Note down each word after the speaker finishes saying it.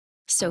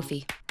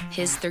Sophie,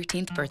 his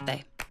 13th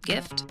birthday.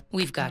 Gift?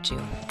 We've got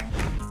you.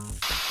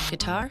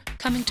 Guitar?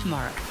 Coming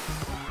tomorrow.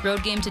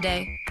 Road game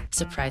today,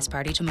 surprise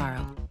party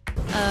tomorrow.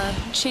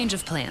 Change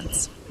of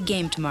plans.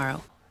 Game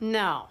tomorrow.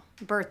 No,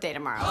 birthday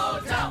tomorrow.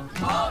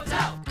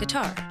 Hotel!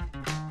 Guitar.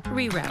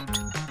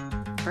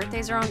 Reroute.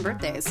 Birthdays are on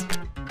birthdays.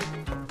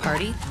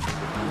 Party?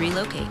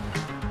 Relocate.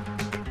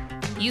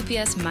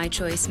 UPS My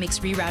Choice makes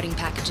rerouting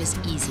packages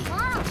easy.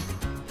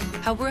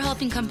 How we're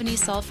helping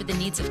companies solve for the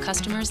needs of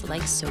customers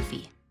like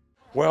Sophie.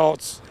 Well,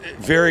 it's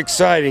very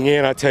exciting,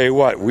 and I tell you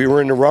what, we were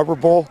in the Rubber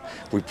Bowl,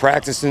 we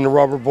practiced in the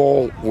Rubber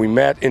Bowl, we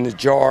met in the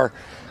Jar,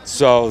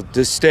 so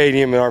this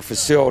stadium and our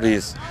facility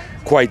is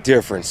quite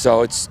different.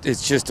 So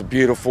it's just a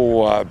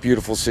beautiful,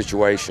 beautiful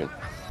situation.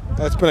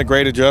 That's been a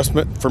great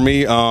adjustment for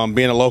me,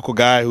 being a local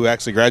guy who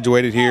actually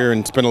graduated here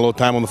and spent a little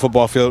time on the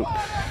football field.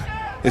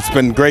 It's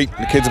been great.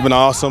 The kids have been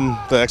awesome.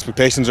 The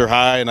expectations are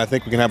high, and I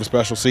think we can have a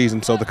special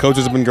season. So the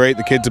coaches have been great.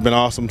 The kids have been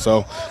awesome.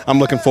 So I'm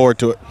looking forward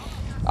to it.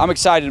 I'm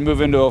excited to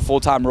move into a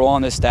full-time role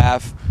on this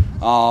staff.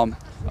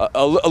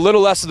 A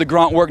little less of the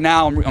grunt work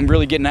now. I'm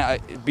really getting to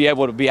be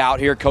able to be out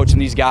here coaching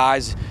these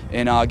guys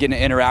and getting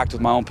to interact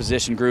with my own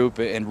position group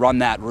and run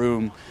that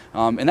room.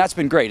 And that's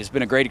been great. It's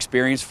been a great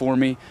experience for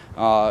me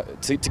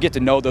to get to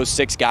know those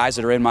 6 guys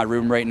that are in my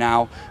room right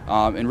now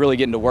and really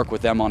getting to work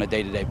with them on a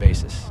day-to-day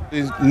basis.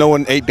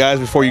 Knowing 8 guys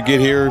before you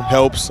get here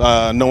helps.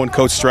 Knowing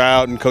Coach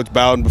Stroud and Coach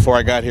Bowden before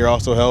I got here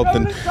also helped.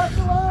 And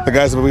the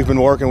guys that we've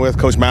been working with,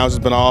 Coach Mouse has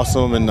been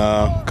awesome, and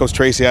Coach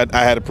Tracy, I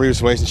had a previous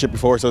relationship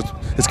before, so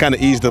it's kind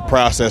of eased the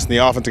process. And the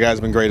offensive guys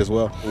have been great as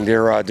well.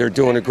 They're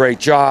doing a great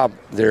job.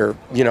 They're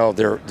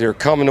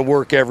coming to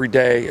work every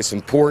day. It's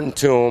important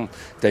to them.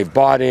 They've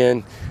bought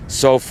in.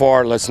 So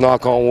far, let's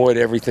knock on wood,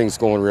 everything's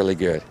going really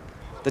good.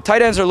 The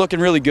tight ends are looking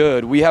really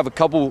good. We have a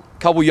couple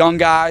young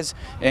guys,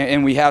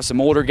 and we have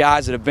some older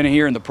guys that have been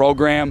here in the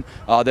program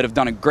that have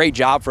done a great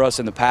job for us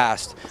in the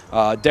past.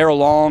 Darrell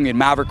Long and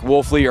Maverick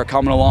Wolfley are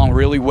coming along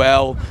really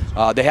well.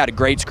 They had a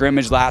great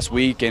scrimmage last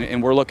week,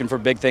 and we're looking for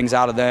big things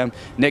out of them.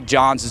 Nick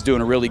Johns is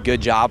doing a really good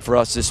job for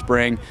us this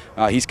spring.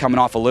 He's coming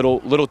off a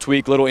little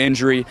tweak, little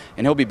injury,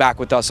 and he'll be back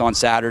with us on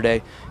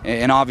Saturday.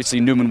 And obviously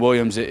Newman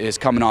Williams is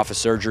coming off a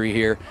surgery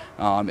here,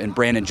 and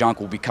Brandon Junk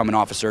will be coming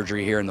off a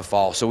surgery here in the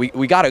fall. So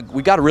we got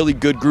a really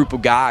good group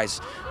of guys.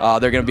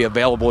 They're going to be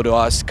available to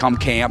us come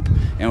camp,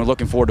 and we're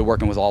looking forward to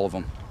working with all of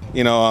them.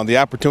 You know, the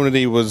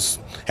opportunity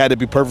had to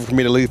be perfect for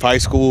me to leave high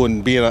school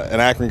and be an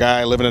Akron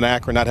guy, living in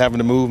Akron, not having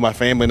to move my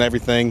family and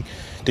everything.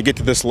 To get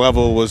to this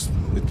level was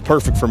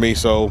perfect for me.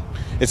 So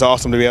it's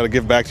awesome to be able to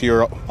give back to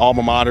your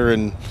alma mater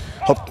and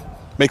help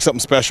make something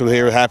special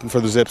here happen for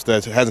the Zips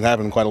that hasn't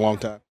happened in quite a long time.